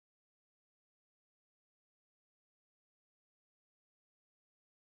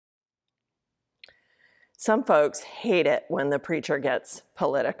Some folks hate it when the preacher gets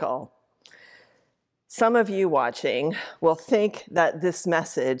political. Some of you watching will think that this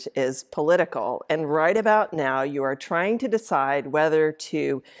message is political, and right about now you are trying to decide whether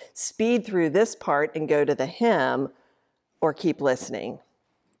to speed through this part and go to the hymn or keep listening.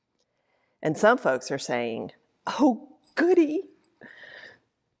 And some folks are saying, "Oh, goody."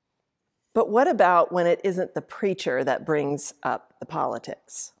 But what about when it isn't the preacher that brings up the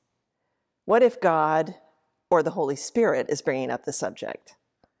politics? What if God or the Holy Spirit is bringing up the subject?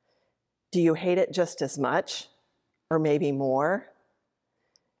 Do you hate it just as much, or maybe more?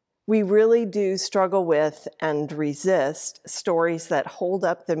 We really do struggle with and resist stories that hold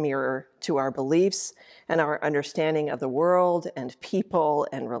up the mirror to our beliefs and our understanding of the world and people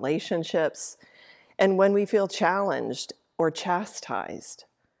and relationships. And when we feel challenged or chastised,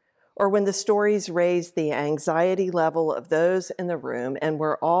 or when the stories raise the anxiety level of those in the room and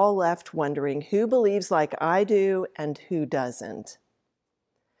we're all left wondering who believes like I do and who doesn't.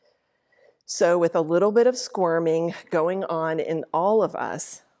 So with a little bit of squirming going on in all of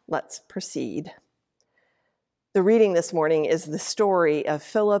us, let's proceed. The reading this morning is the story of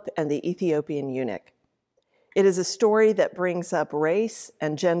Philip and the Ethiopian eunuch. It is a story that brings up race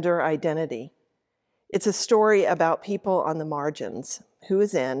and gender identity. It's a story about people on the margins, who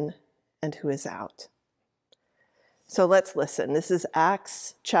is in and who is out. So let's listen. This is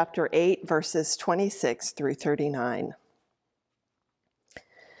Acts chapter 8, verses 26 through 39.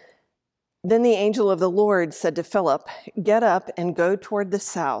 Then the angel of the Lord said to Philip, "Get up and go toward the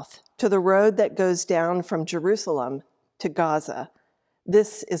south, to the road that goes down from Jerusalem to Gaza.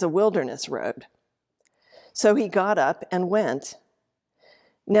 This is a wilderness road." So he got up and went.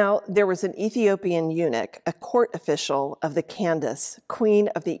 Now there was an Ethiopian eunuch, a court official of the Candace, queen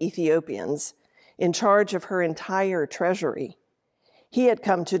of the Ethiopians, in charge of her entire treasury. He had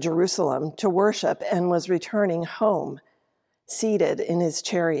come to Jerusalem to worship and was returning home, seated in his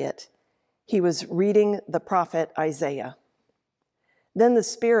chariot. He was reading the prophet Isaiah. Then the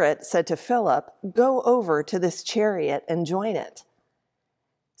Spirit said to Philip, "Go over to this chariot and join it."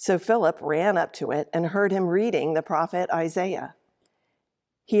 So Philip ran up to it and heard him reading the prophet Isaiah.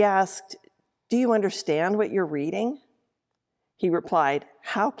 He asked, "Do you understand what you're reading?" He replied,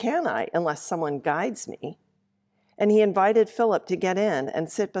 "How can I unless someone guides me?" And he invited Philip to get in and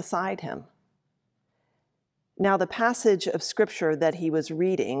sit beside him. Now the passage of scripture that he was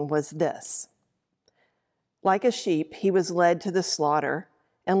reading was this: "Like a sheep he was led to the slaughter,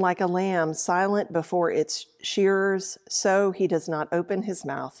 and like a lamb silent before its shearers, so he does not open his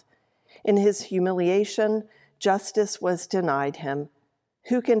mouth. In his humiliation, justice was denied him.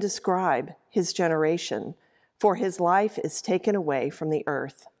 Who can describe his generation? For his life is taken away from the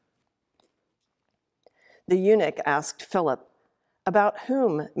earth." The eunuch asked Philip, "About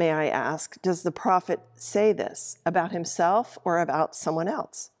whom, may I ask, does the prophet say this? About himself or about someone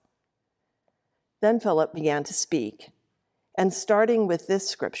else?" Then Philip began to speak, and starting with this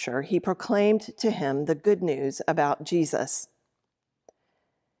scripture, he proclaimed to him the good news about Jesus.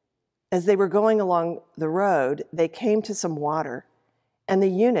 As they were going along the road, they came to some water. And the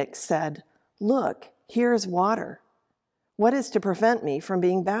eunuch said, "Look, here is water. What is to prevent me from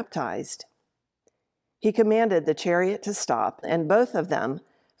being baptized?" He commanded the chariot to stop, and both of them,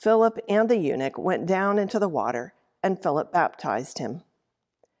 Philip and the eunuch, went down into the water, and Philip baptized him.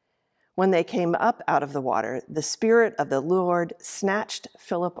 When they came up out of the water, the Spirit of the Lord snatched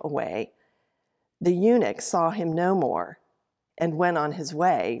Philip away. The eunuch saw him no more and went on his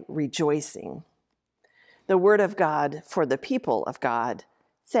way rejoicing. The word of God for the people of God.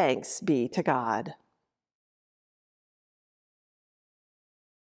 Thanks be to God.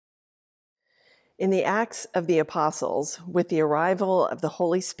 In the Acts of the Apostles, with the arrival of the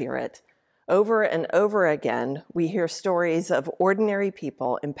Holy Spirit, over and over again, we hear stories of ordinary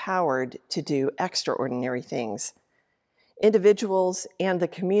people empowered to do extraordinary things. Individuals and the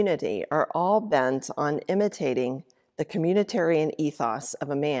community are all bent on imitating the communitarian ethos of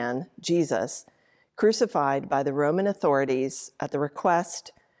a man, Jesus, crucified by the Roman authorities at the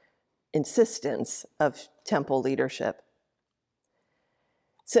request, insistence of temple leadership.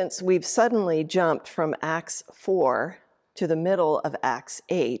 Since we've suddenly jumped from Acts 4 to the middle of Acts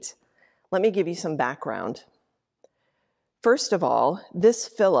 8, let me give you some background. First of all, this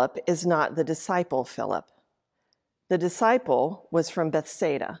Philip is not the disciple Philip. The disciple was from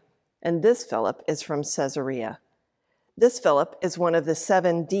Bethsaida, and this Philip is from Caesarea. This Philip is one of the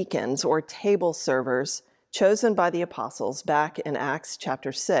 7 deacons or table servers chosen by the apostles back in Acts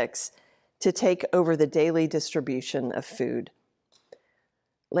chapter 6 to take over the daily distribution of food.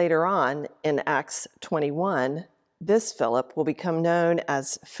 Later on, in Acts 21, This Philip will become known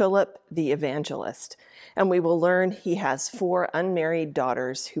as Philip the Evangelist, and we will learn he has 4 unmarried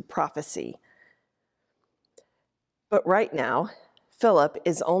daughters who prophesy. But right now, Philip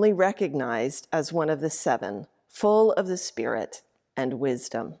is only recognized as one of the 7, full of the Spirit and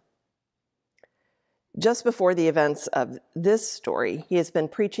wisdom. Just before the events of this story, he has been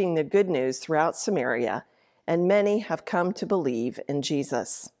preaching the good news throughout Samaria, and many have come to believe in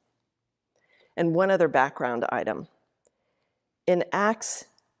Jesus. And one other background item. In Acts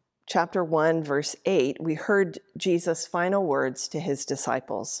chapter 1, verse 8, we heard Jesus' final words to his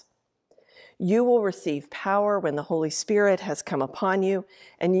disciples. You will receive power when the Holy Spirit has come upon you,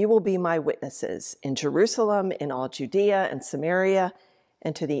 and you will be my witnesses in Jerusalem, in all Judea and Samaria,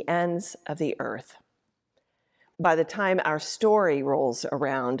 and to the ends of the earth. By the time our story rolls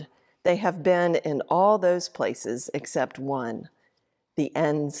around, they have been in all those places except one, the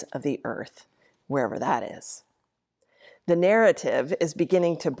ends of the earth, wherever that is. The narrative is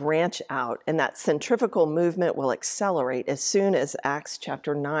beginning to branch out, and that centrifugal movement will accelerate as soon as Acts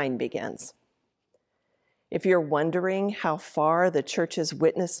chapter 9 begins. If you're wondering how far the church's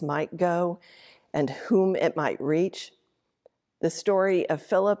witness might go and whom it might reach, the story of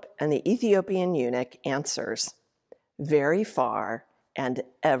Philip and the Ethiopian eunuch answers, very far and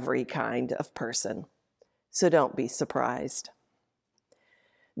every kind of person. So don't be surprised.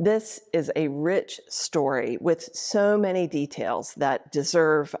 This is a rich story with so many details that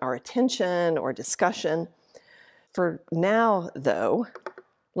deserve our attention or discussion. For now, though,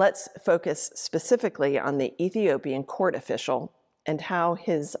 let's focus specifically on the Ethiopian court official and how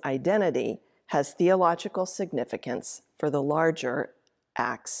his identity has theological significance for the larger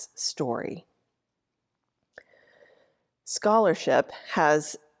Acts story. Scholarship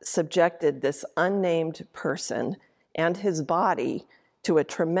has subjected this unnamed person and his body to a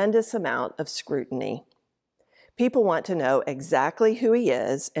tremendous amount of scrutiny. People want to know exactly who he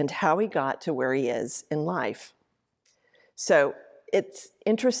is and how he got to where he is in life. So it's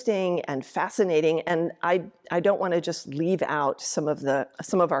interesting and fascinating, and I don't want to just leave out some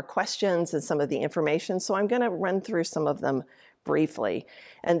of our questions and some of the information, so I'm going to run through some of them briefly.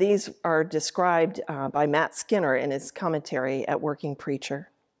 And these are described by Matt Skinner in his commentary at Working Preacher.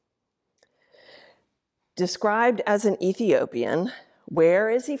 Described as an Ethiopian, where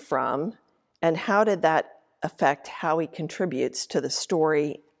is he from, and how did that affect how he contributes to the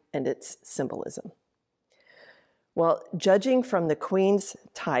story and its symbolism? Well, judging from the Queen's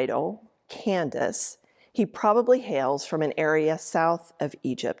title, Candace, he probably hails from an area south of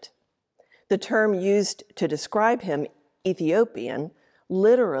Egypt. The term used to describe him, Ethiopian,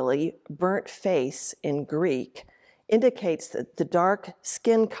 literally burnt face in Greek, indicates the dark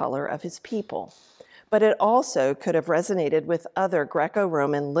skin color of his people. But it also could have resonated with other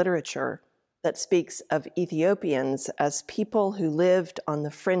Greco-Roman literature that speaks of Ethiopians as people who lived on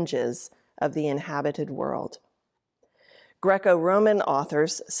the fringes of the inhabited world. Greco-Roman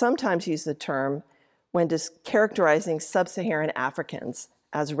authors sometimes use the term when characterizing sub-Saharan Africans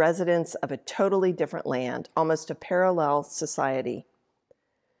as residents of a totally different land, almost a parallel society.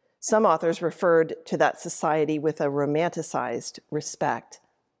 Some authors referred to that society with a romanticized respect,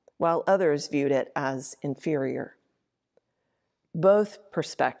 while others viewed it as inferior. Both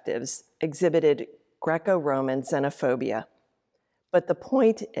perspectives exhibited Greco-Roman xenophobia, but the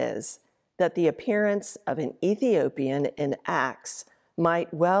point is that the appearance of an Ethiopian in Acts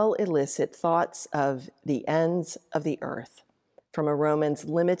might well elicit thoughts of the ends of the earth from a Roman's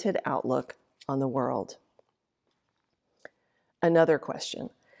limited outlook on the world. Another question,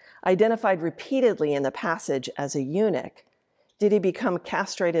 identified repeatedly in the passage as a eunuch, did he become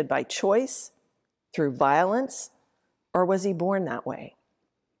castrated by choice, through violence, or was he born that way?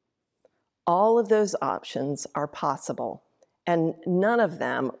 All of those options are possible, and none of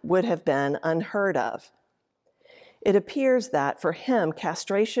them would have been unheard of. It appears that for him,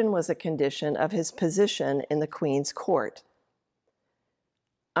 castration was a condition of his position in the Queen's court.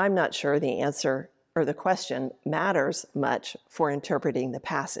 I'm not sure the answer or the question matters much for interpreting the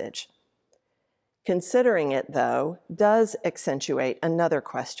passage. Considering it, though, does accentuate another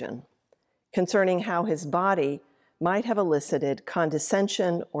question concerning how his body might have elicited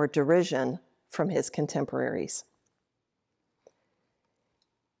condescension or derision from his contemporaries.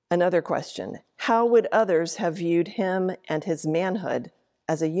 Another question, how would others have viewed him and his manhood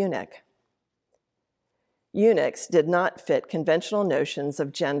as a eunuch? Eunuchs did not fit conventional notions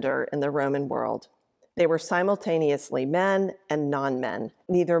of gender in the Roman world. They were simultaneously men and non-men,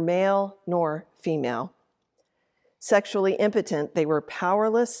 neither male nor female. Sexually impotent, they were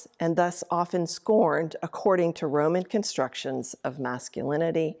powerless and thus often scorned according to Roman constructions of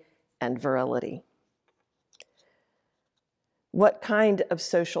masculinity and virility. What kind of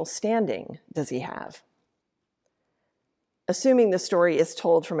social standing does he have? Assuming the story is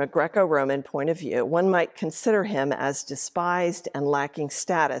told from a Greco-Roman point of view, one might consider him as despised and lacking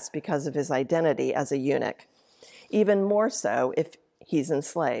status because of his identity as a eunuch, even more so if he's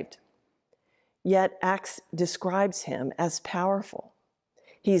enslaved. Yet Acts describes him as powerful.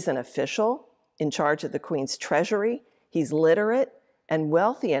 He's an official in charge of the queen's treasury. He's literate and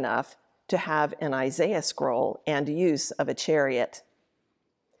wealthy enough to have an Isaiah scroll and use of a chariot.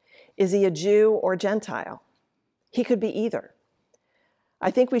 Is he a Jew or Gentile? He could be either.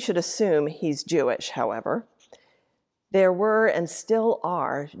 I think we should assume he's Jewish, however. There were and still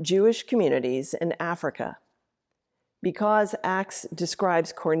are Jewish communities in Africa. Because Acts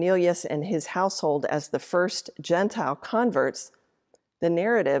describes Cornelius and his household as the first Gentile converts, the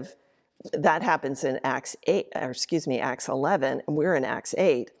narrative that happens in Acts 11, and we're in Acts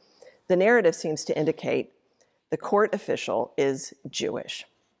 8, the narrative seems to indicate the court official is Jewish.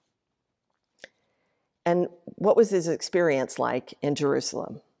 And what was his experience like in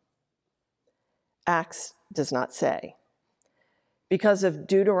Jerusalem? Acts does not say. Because of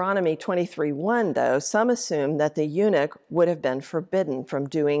Deuteronomy 23:1, though, some assume that the eunuch would have been forbidden from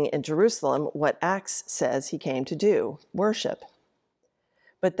doing in Jerusalem what Acts says he came to do, worship.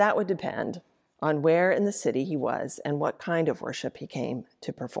 But that would depend on where in the city he was and what kind of worship he came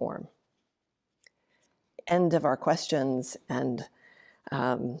to perform. End of our questions and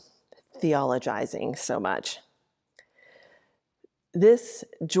theologizing so much. This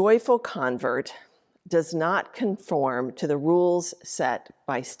joyful convert does not conform to the rules set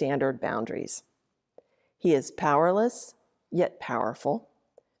by standard boundaries. He is powerless, yet powerful,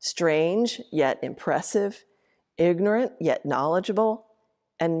 strange, yet impressive, ignorant, yet knowledgeable,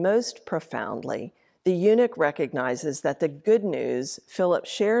 and most profoundly, the eunuch recognizes that the good news Philip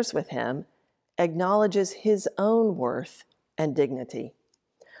shares with him acknowledges his own worth and dignity.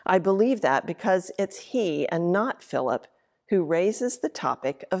 I believe that because it's he and not Philip who raises the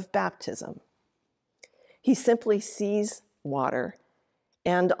topic of baptism. He simply sees water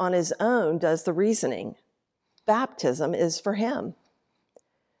and on his own does the reasoning. Baptism is for him.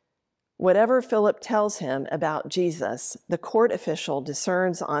 Whatever Philip tells him about Jesus, the court official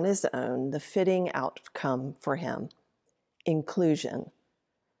discerns on his own the fitting outcome for him: inclusion,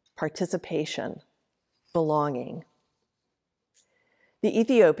 participation, belonging. The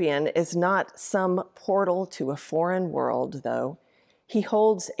Ethiopian is not some portal to a foreign world, though. He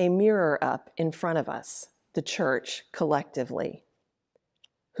holds a mirror up in front of us, the church collectively.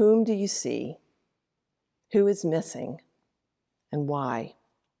 Whom do you see? Who is missing? And why?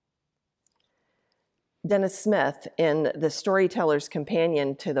 Dennis Smith, in The Storyteller's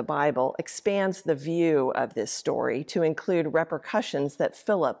Companion to the Bible, expands the view of this story to include repercussions that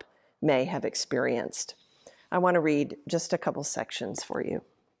Philip may have experienced. I want to read just a couple sections for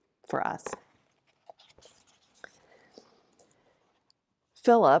us.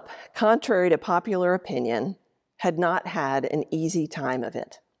 Philip, contrary to popular opinion, had not had an easy time of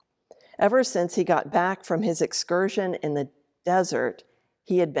it. Ever since he got back from his excursion in the desert,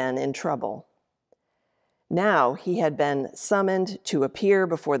 he had been in trouble. Now he had been summoned to appear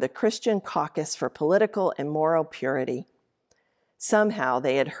before the Christian caucus for political and moral purity. Somehow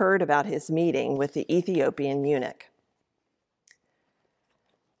they had heard about his meeting with the Ethiopian eunuch.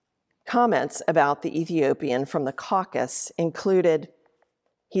 Comments about the Ethiopian from the caucus included,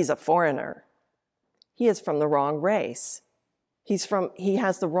 "He's a foreigner. He is from the wrong race. He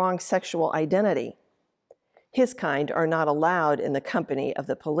has the wrong sexual identity. His kind are not allowed in the company of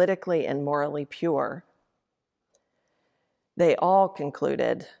the politically and morally pure." They all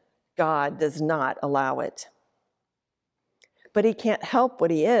concluded, God does not allow it. But he can't help what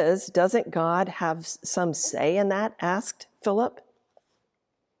he is. Doesn't God have some say in that? Asked Philip.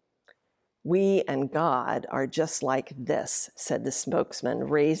 "We and God are just like this," said the spokesman,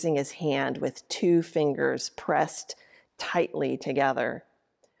 raising his hand with 2 fingers pressed tightly together.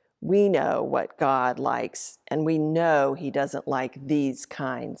 "We know what God likes, and we know he doesn't like these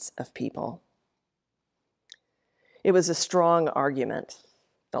kinds of people." It was a strong argument,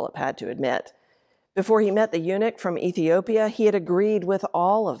 Philip had to admit. Before he met the eunuch from Ethiopia, he had agreed with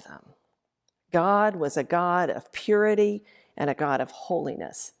all of them. God was a God of purity and a God of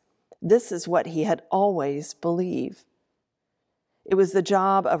holiness. This is what he had always believed. It was the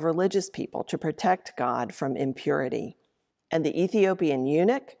job of religious people to protect God from impurity. And the Ethiopian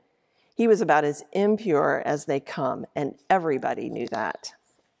eunuch, he was about as impure as they come, and everybody knew that.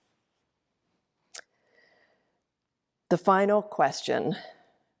 The final question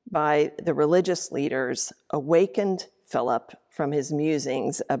by the religious leaders awakened Philip from his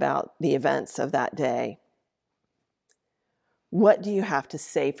musings about the events of that day. "What do you have to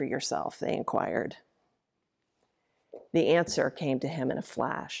say for yourself?" they inquired. The answer came to him in a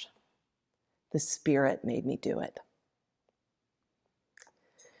flash. "The Spirit made me do it."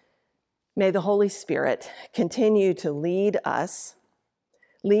 May the Holy Spirit continue to lead us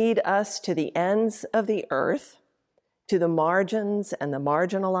to the ends of the earth, to the margins and the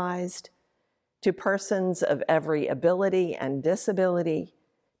marginalized, to persons of every ability and disability,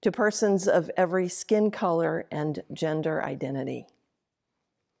 to persons of every skin color and gender identity.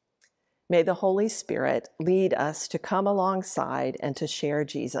 May the Holy Spirit lead us to come alongside and to share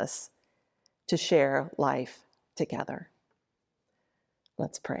Jesus, to share life together.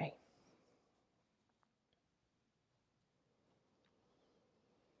 Let's pray.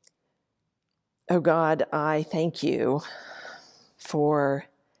 Oh God, I thank you for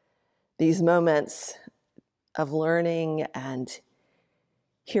these moments of learning and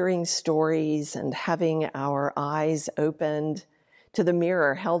hearing stories and having our eyes opened to the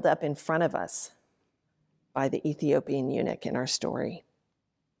mirror held up in front of us by the Ethiopian eunuch in our story.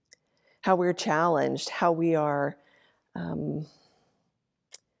 How we're challenged, how we are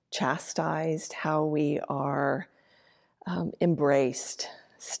chastised, how we are embraced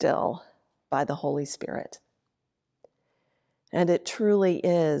still by the Holy Spirit. And it truly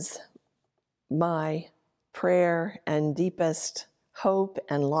is my prayer and deepest hope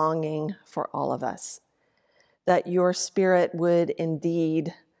and longing for all of us, that your Spirit would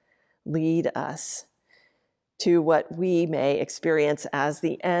indeed lead us to what we may experience as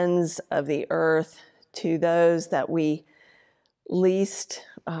the ends of the earth, to those that we least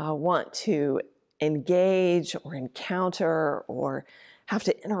want to engage or encounter or have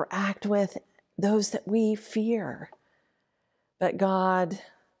to interact with, those that we fear. But God,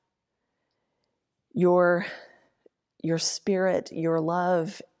 your Spirit, your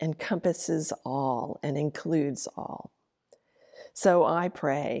love encompasses all and includes all. So I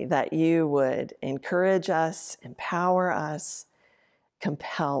pray that you would encourage us, empower us,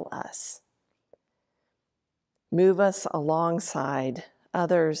 compel us. Move us alongside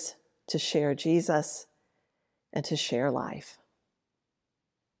others to share Jesus and to share life.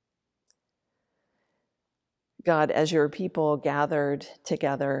 God, as your people gathered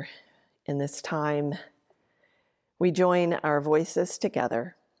together in this time, we join our voices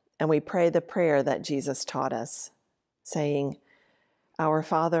together and we pray the prayer that Jesus taught us, saying, "Our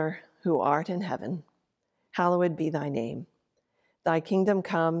Father, who art in heaven, hallowed be thy name. Thy kingdom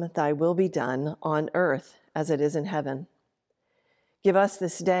come, thy will be done on earth as it is in heaven. Give us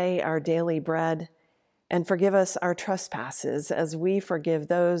this day our daily bread, and forgive us our trespasses as we forgive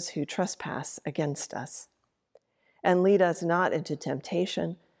those who trespass against us. And lead us not into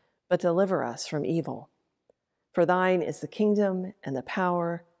temptation, but deliver us from evil. For thine is the kingdom and the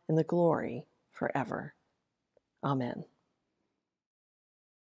power and the glory forever. Amen."